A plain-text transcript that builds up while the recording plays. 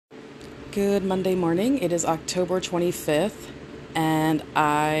Good Monday morning. It is October 25th, and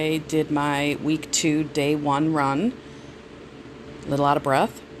I did my week 2, day 1 run. A little out of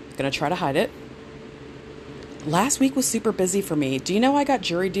breath. Gonna try to hide it. Last week was super busy for me. Do you know I got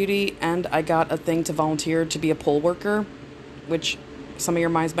jury duty and I got a thing to volunteer to be a poll worker? Which some of your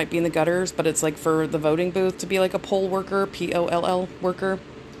minds might be in the gutters, but it's like for the voting booth to be like a poll worker, POLL worker.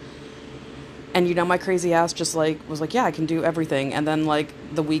 And my crazy ass just was like, yeah, I can do everything. And then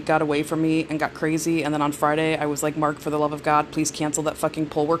the week got away from me and got crazy. And then on Friday, I was like, Mark, for the love of God, please cancel that fucking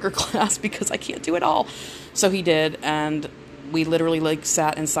poll worker class because I can't do it all. So he did. And we literally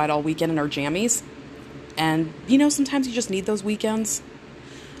sat inside all weekend in our jammies. And sometimes you just need those weekends.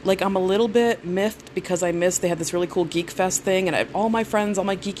 I'm a little bit miffed because I missed, they had this really cool Geek Fest thing. And all my friends, all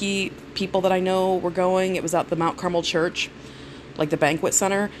my geeky people that I know were going. It was at the Mount Carmel Church, the banquet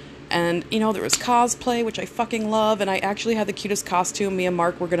center. And, there was cosplay, which I fucking love. And I actually had the cutest costume. Me and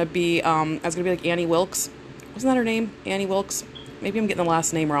Mark were going to be, I was going to be like Annie Wilkes. Wasn't that her name? Annie Wilkes? Maybe I'm getting the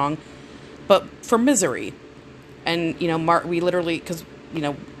last name wrong. But for Misery. And, Mark, we literally, because,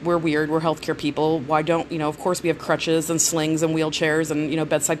 we're weird. We're healthcare people. Why don't, of course we have crutches and slings and wheelchairs and,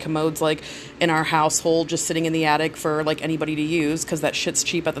 bedside commodes, in our household, just sitting in the attic for, anybody to use. Because that shit's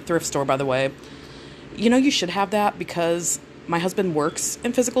cheap at the thrift store, by the way. You should have that because my husband works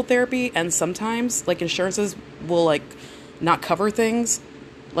in physical therapy, and sometimes, insurances will, not cover things.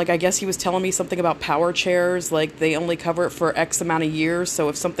 I guess he was telling me something about power chairs, they only cover it for X amount of years, so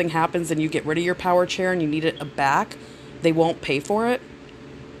if something happens and you get rid of your power chair and you need it back, they won't pay for it.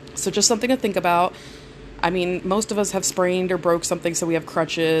 So just something to think about. I mean, most of us have sprained or broke something, so we have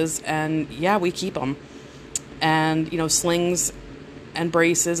crutches, and yeah, we keep them. And, slings and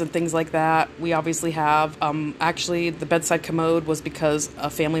braces and things like that. We obviously have, actually the bedside commode was because a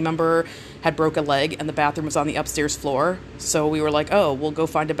family member had broke a leg and the bathroom was on the upstairs floor. So we were like, oh, we'll go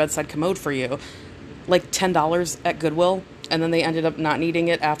find a bedside commode for you. $10 at Goodwill. And then they ended up not needing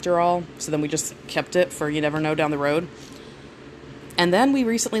it after all. So then we just kept it for you never know down the road. And then we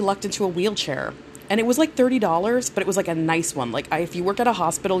recently lucked into a wheelchair. And it was $30, but it was a nice one. If you work at a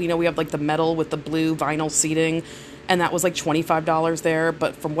hospital, we have the metal with the blue vinyl seating. And that was $25 there.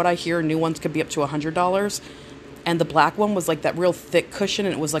 But from what I hear, new ones could be up to $100. And the black one was that real thick cushion.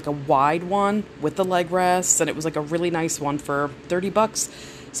 And it was a wide one with the leg rests. And it was a really nice one for $30.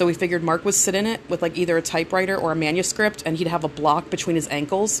 So we figured Mark would sit in it with either a typewriter or a manuscript. And he'd have a block between his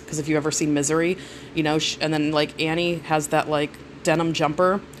ankles. Because if you've ever seen Misery, and then Annie has that denim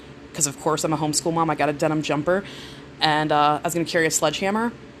jumper. Because of course I'm a homeschool mom. I got a denim jumper. And I was going to carry a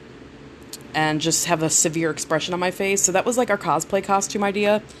sledgehammer. And just have a severe expression on my face. So that was our cosplay costume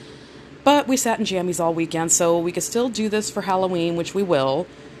idea. But we sat in jammies all weekend, so we could still do this for Halloween, which we will.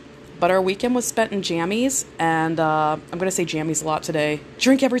 But our weekend was spent in jammies, and I'm going to say jammies a lot today.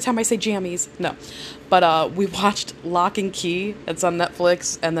 Drink every time I say jammies. No. But we watched Lock and Key. It's on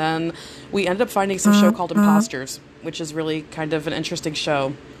Netflix. And then we ended up finding some show called Imposters, which is really kind of an interesting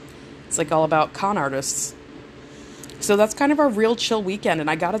show. It's all about con artists. So that's kind of our real chill weekend. And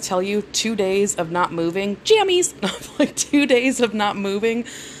I got to tell you, 2 days of not moving, jammies, 2 days of not moving,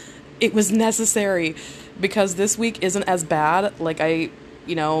 it was necessary because this week isn't as bad.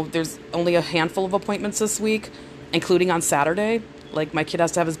 There's only a handful of appointments this week, including on Saturday. My kid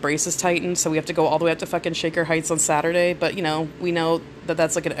has to have his braces tightened, so we have to go all the way up to fucking Shaker Heights on Saturday. But, we know that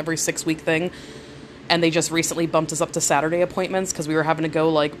that's an every 6 week thing. And they just recently bumped us up to Saturday appointments because we were having to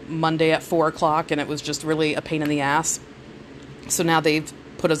go Monday at 4 o'clock and it was just really a pain in the ass. So now they've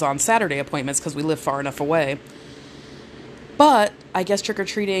put us on Saturday appointments because we live far enough away. But I guess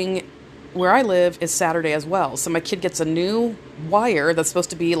trick-or-treating where I live is Saturday as well. So my kid gets a new wire that's supposed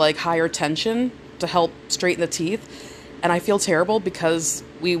to be higher tension to help straighten the teeth. And I feel terrible because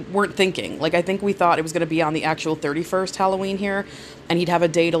we weren't thinking. I think we thought it was going to be on the actual 31st Halloween here. And he'd have a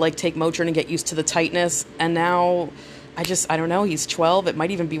day to, take Motrin and get used to the tightness. And now, I don't know. He's 12. It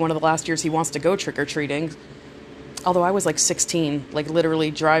might even be one of the last years he wants to go trick-or-treating. Although I was, 16. Literally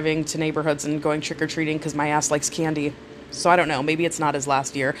driving to neighborhoods and going trick-or-treating because my ass likes candy. So I don't know. Maybe it's not his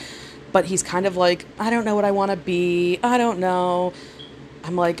last year. But he's kind of I don't know what I want to be. I don't know.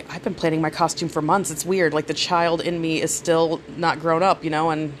 I'm I've been planning my costume for months. It's weird. The child in me is still not grown up,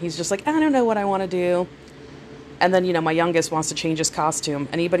 and he's just I don't know what I want to do. And then, my youngest wants to change his costume.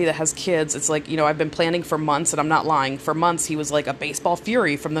 Anybody that has kids, it's I've been planning for months, and I'm not lying. For months, he was a baseball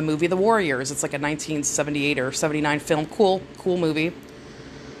fury from the movie The Warriors. It's a 1978 or 79 film. Cool movie.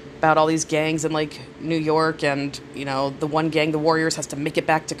 About all these gangs in New York, and, the one gang, the Warriors, has to make it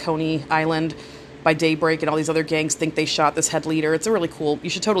back to Coney Island by daybreak, and all these other gangs think they shot this head leader. It's a really cool, you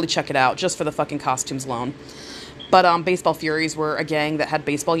should totally check it out, just for the fucking costumes alone. But Baseball Furies were a gang that had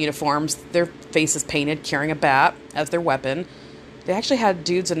baseball uniforms, their faces painted, carrying a bat as their weapon. They actually had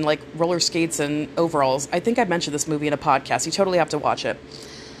dudes in like roller skates and overalls. I think I mentioned this movie in a podcast. You totally have to watch it.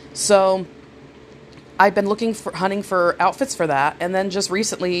 So I've been hunting for outfits for that. And then just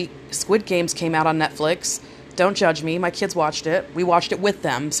recently, Squid Games came out on Netflix. Don't judge me. My kids watched it. We watched it with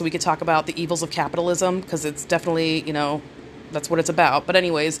them so we could talk about the evils of capitalism, because it's definitely, that's what it's about. But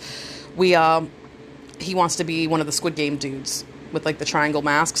anyways, he wants to be one of the Squid Game dudes with like the triangle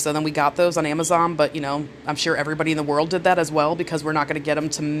masks. So then we got those on Amazon, but I'm sure everybody in the world did that as well, because we're not going to get them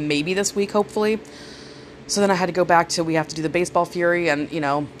to maybe this week, hopefully. So then I had to go back to, we have to do the Baseball Fury, and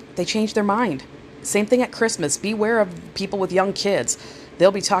they changed their mind. Same thing at Christmas. Beware of people with young kids.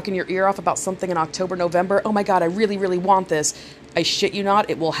 They'll be talking your ear off about something in October, November. Oh my God, I really, really want this. I shit you not,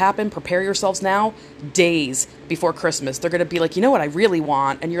 it will happen. Prepare yourselves now. Days before Christmas, they're going to be like, you know what I really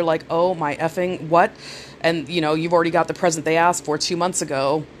want? And you're like, oh my effing what? And, you've already got the present they asked for 2 months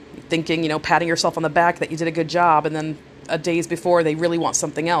ago, thinking, patting yourself on the back that you did a good job. And then days before, they really want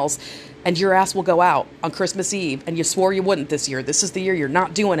something else. And your ass will go out on Christmas Eve. And you swore you wouldn't this year. This is the year you're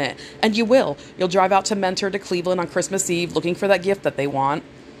not doing it. And you will. You'll drive out to Mentor, to Cleveland on Christmas Eve looking for that gift that they want.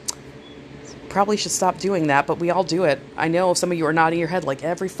 Probably should stop doing that, but we all do it. I know some of you are nodding your head like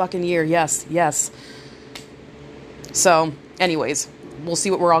every fucking year. Yes, yes. So, anyways, we'll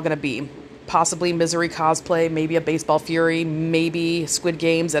see what we're all going to be. Possibly Misery cosplay, maybe a Baseball Fury, maybe Squid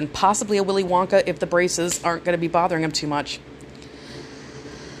Games, and possibly a Willy Wonka if the braces aren't going to be bothering him too much.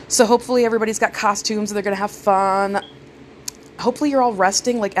 So hopefully everybody's got costumes and they're going to have fun. Hopefully you're all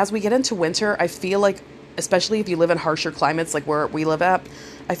resting. Like, as we get into winter, I feel like, especially if you live in harsher climates like where we live at,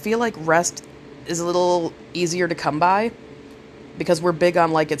 I feel like rest is a little easier to come by, because we're big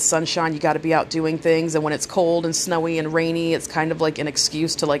on like, it's sunshine, you got to be out doing things, and when it's cold and snowy and rainy, it's kind of like an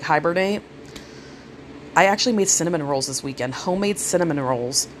excuse to like hibernate. I actually made cinnamon rolls this weekend, homemade cinnamon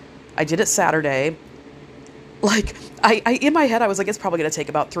rolls. I did it Saturday. Like, I in my head I was like, it's probably going to take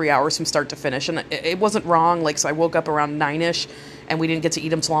about 3 hours from start to finish, and it wasn't wrong. Like, so I woke up around 9ish, and we didn't get to eat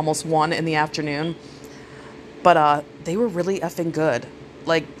them till almost 1 in the afternoon. But they were really effing good.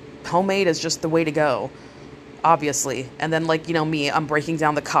 Like, homemade is just the way to go, obviously. And then, like, me, I'm breaking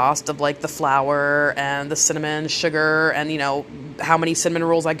down the cost of like the flour and the cinnamon, sugar, and how many cinnamon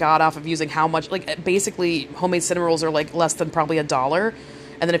rolls I got off of using how much. Like, basically homemade cinnamon rolls are like less than probably $1.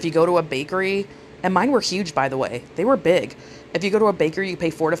 And then if you go to a bakery, and mine were huge, by the way, they were big. If you go to a bakery, you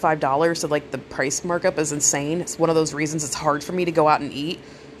pay $4 to $5, so like the price markup is insane. It's one of those reasons it's hard for me to go out and eat.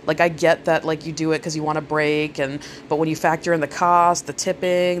 Like, I get that, like, you do it because you want to break, but when you factor in the cost, the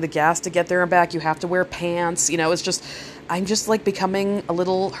tipping, the gas to get there and back, you have to wear pants. It's just, I'm just, like, becoming a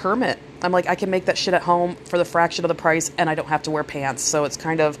little hermit. I'm like, I can make that shit at home for the fraction of the price, and I don't have to wear pants. So it's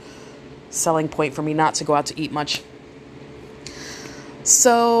kind of selling point for me not to go out to eat much.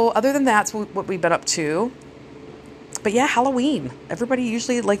 So other than that's what we've been up to. But yeah, Halloween. Everybody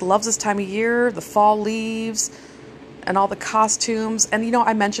usually, like, loves this time of year, the fall leaves, and all the costumes. And,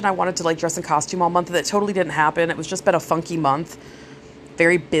 I mentioned I wanted to, like, dress in costume all month. That totally didn't happen. It was just been a funky month.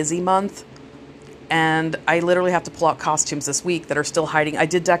 Very busy month. And I literally have to pull out costumes this week that are still hiding. I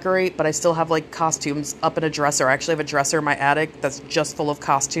did decorate, but I still have, like, costumes up in a dresser. I actually have a dresser in my attic that's just full of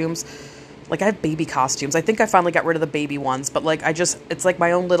costumes. Like, I have baby costumes. I think I finally got rid of the baby ones. But, like, it's like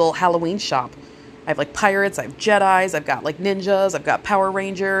my own little Halloween shop. I have, like, pirates, I have Jedis, I've got, like, ninjas, I've got Power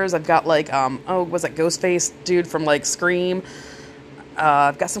Rangers, I've got, like, was that Ghostface dude from, like, Scream?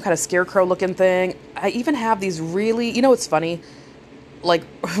 I've got some kind of scarecrow looking thing. I even have these really, it's funny, like,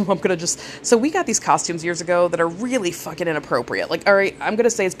 so we got these costumes years ago that are really fucking inappropriate. Like, all right, I'm going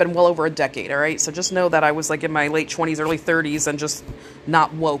to say it's been well over a decade, all right? So just know that I was, like, in my late 20s, early 30s, and just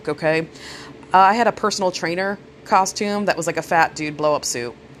not woke, okay? I had a personal trainer costume that was, like, a fat dude blow-up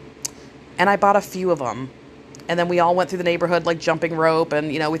suit. And I bought a few of them. And then we all went through the neighborhood, like, jumping rope, and,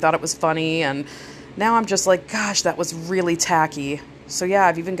 we thought it was funny. And now I'm just like, gosh, that was really tacky. So, yeah,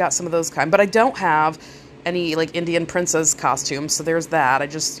 I've even got some of those kind. But I don't have any, like, Indian princess costumes, so there's that. I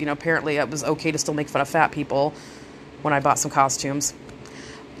just, apparently it was okay to still make fun of fat people when I bought some costumes.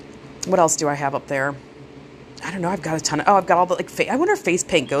 What else do I have up there? I don't know, I've got a ton of, I've got all the, like, I wonder if face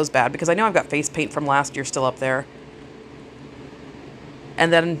paint goes bad, because I know I've got face paint from last year still up there.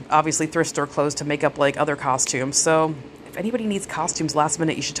 And then, obviously, thrift store clothes to make up, like, other costumes. So, if anybody needs costumes last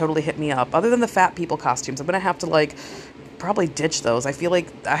minute, you should totally hit me up. Other than the fat people costumes, I'm going to have to, like, probably ditch those. I feel like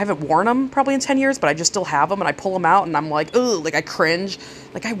I haven't worn them probably in 10 years, but I just still have them, and I pull them out, and I'm like, ugh, like, I cringe.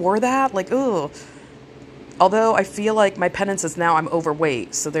 Like, I wore that? Like, ugh. Although, I feel like my penance is now I'm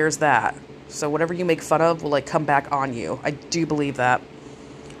overweight, so there's that. So, whatever you make fun of will, like, come back on you. I do believe that.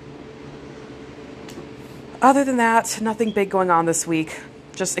 Other than that, nothing big going on this week.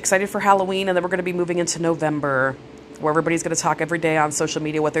 Just excited for Halloween, and then we're going to be moving into November, where everybody's going to talk every day on social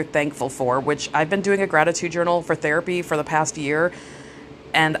media what they're thankful for, which I've been doing a gratitude journal for therapy for the past year.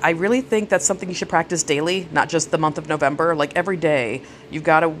 And I really think that's something you should practice daily, not just the month of November. Like every day, you've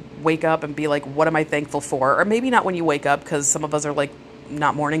got to wake up and be like, what am I thankful for? Or maybe not when you wake up, because some of us are like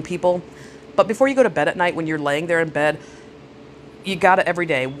not morning people. But before you go to bed at night, when you're laying there in bed, you got to every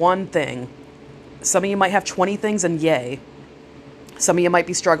day, one thing. Some of you might have 20 things and yay. Some of you might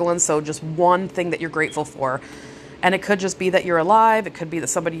be struggling, so just one thing that you're grateful for. And it could just be that you're alive. It could be that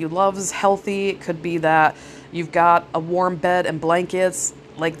somebody you love is healthy. It could be that you've got a warm bed and blankets,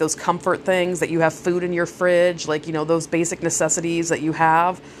 like those comfort things, that you have food in your fridge, like, you know, those basic necessities that you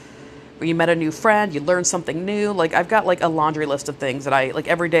have. Or you met a new friend, you learned something new. Like, I've got like a laundry list of things that I, like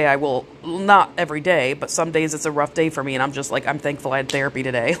every day I will, not every day, but some days it's a rough day for me and I'm just like, I'm thankful I had therapy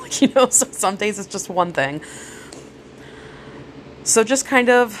today. Like, you know, so some days it's just one thing. So just kind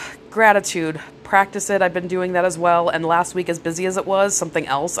of gratitude, practice it. I've been doing that as well. And last week, as busy as it was, something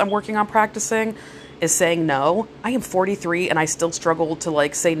else I'm working on practicing is saying no. I am 43 and I still struggle to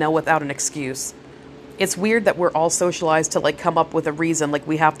like say no without an excuse. It's weird that we're all socialized to like come up with a reason. Like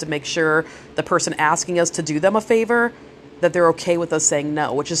we have to make sure the person asking us to do them a favor, that they're okay with us saying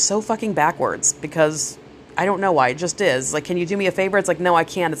no, which is so fucking backwards because I don't know why. It just is. Like, can you do me a favor? It's like, no, I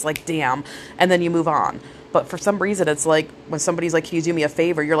can't. It's like, damn. And then you move on. But for some reason, it's like when somebody's like, can you do me a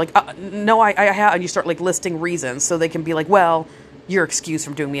favor? You're like, no, I have. And you start like listing reasons so they can be like, well, your excuse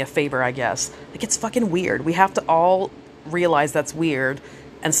from doing me a favor, I guess. Like, it's fucking weird. We have to all realize that's weird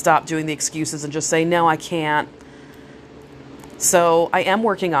and stop doing the excuses and just say, no, I can't. So I am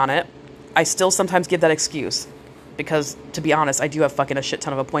working on it. I still sometimes give that excuse because, to be honest, I do have fucking a shit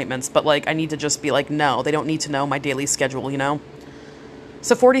ton of appointments. But like, I need to just be like, no, they don't need to know my daily schedule, you know?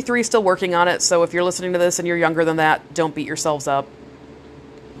 So 43 is still working on it. So if you're listening to this and you're younger than that, don't beat yourselves up.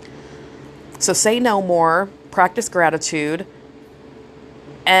 So say no more, practice gratitude,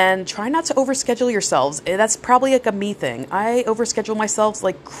 and try not to overschedule yourselves. That's probably like a me thing. I overschedule myself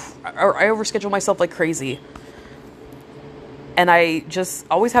like crazy. And I just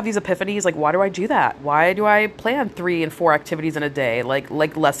always have these epiphanies, like, why do I do that? Why do I plan 3 and 4 activities in a day? Like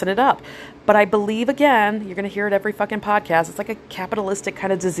lessen it up. But I believe, again, you're going to hear it every fucking podcast, it's like a capitalistic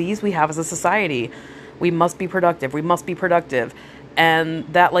kind of disease we have as a society. We must be productive. We must be productive.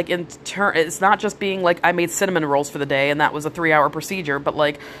 And that, like, in turn, it's not just being like, I made cinnamon rolls for the day and that was a 3-hour procedure, but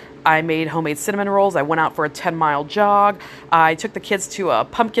like, I made homemade cinnamon rolls. I went out for a 10-mile jog. I took the kids to a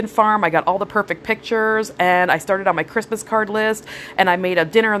pumpkin farm. I got all the perfect pictures and I started on my Christmas card list and I made a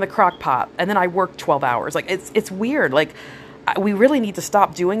dinner in the crock pot and then I worked 12 hours. Like, it's weird. Like, we really need to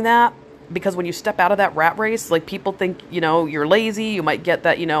stop doing that because when you step out of that rat race, like, people think, you know, you're lazy. You might get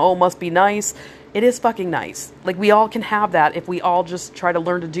that, you know, oh, must be nice. It is fucking nice. Like, we all can have that if we all just try to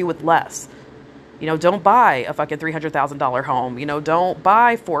learn to do with less. You know, don't buy a fucking $300,000 home. You know, don't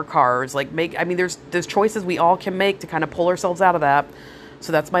buy 4 cars. Like, there's choices we all can make to kind of pull ourselves out of that.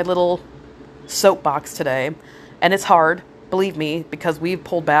 So that's my little soapbox today. And it's hard, believe me, because we've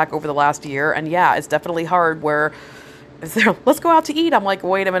pulled back over the last year. And yeah, it's definitely hard where, let's go out to eat. I'm like,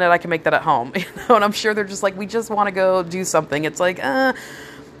 wait a minute, I can make that at home. You know, and I'm sure they're just like, we just want to go do something. It's like,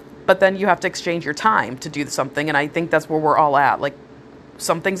 but then you have to exchange your time to do something. And I think that's where we're all at. Like,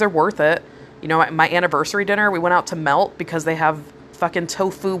 some things are worth it. You know, my anniversary dinner, we went out to Melt because they have fucking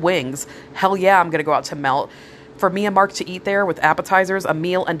tofu wings. Hell yeah, I'm going to go out to Melt. For me and Mark to eat there with appetizers, a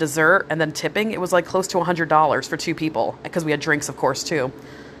meal and dessert, and then tipping, it was like close to $100 for 2 people. Because we had drinks, of course, too.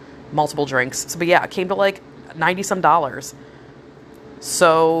 Multiple drinks. So, but yeah, it came to like $90-some.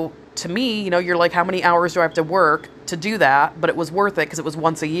 So, to me, you know, you're like, how many hours do I have to work to do that? But it was worth it because it was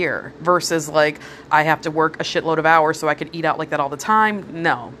once a year versus like I have to work a shitload of hours so I could eat out like that all the time.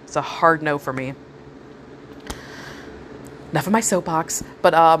 No, it's a hard no for me. Enough of my soapbox.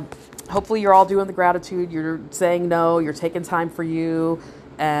 But hopefully you're all doing the gratitude. You're saying no. You're taking time for you.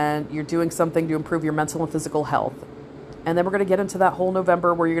 And you're doing something to improve your mental and physical health. And then we're going to get into that whole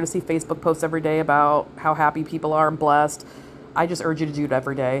November where you're going to see Facebook posts every day about how happy people are and blessed. I just urge you to do it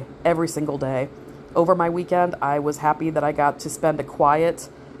every day, every single day. Over my weekend, I was happy that I got to spend a quiet,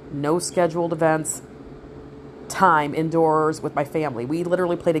 no scheduled events, time indoors with my family. We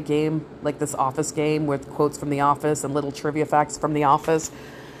literally played a game, like this office game with quotes from The Office and little trivia facts from The Office.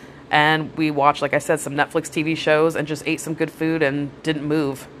 And we watched, like I said, some Netflix TV shows and just ate some good food and didn't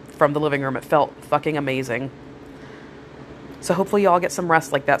move from the living room. It felt fucking amazing. So hopefully you all get some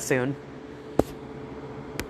rest like that soon.